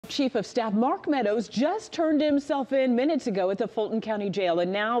Chief of Staff Mark Meadows just turned himself in minutes ago at the Fulton County Jail, and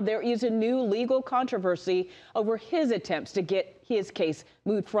now there is a new legal controversy over his attempts to get his case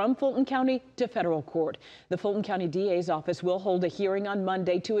moved from Fulton County to federal court. The Fulton County DA's office will hold a hearing on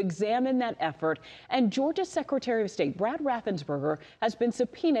Monday to examine that effort, and Georgia Secretary of State Brad Raffensperger has been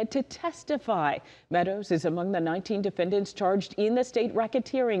subpoenaed to testify. Meadows is among the 19 defendants charged in the state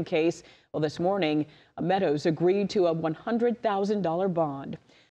racketeering case. Well, this morning, Meadows agreed to a $100,000 bond.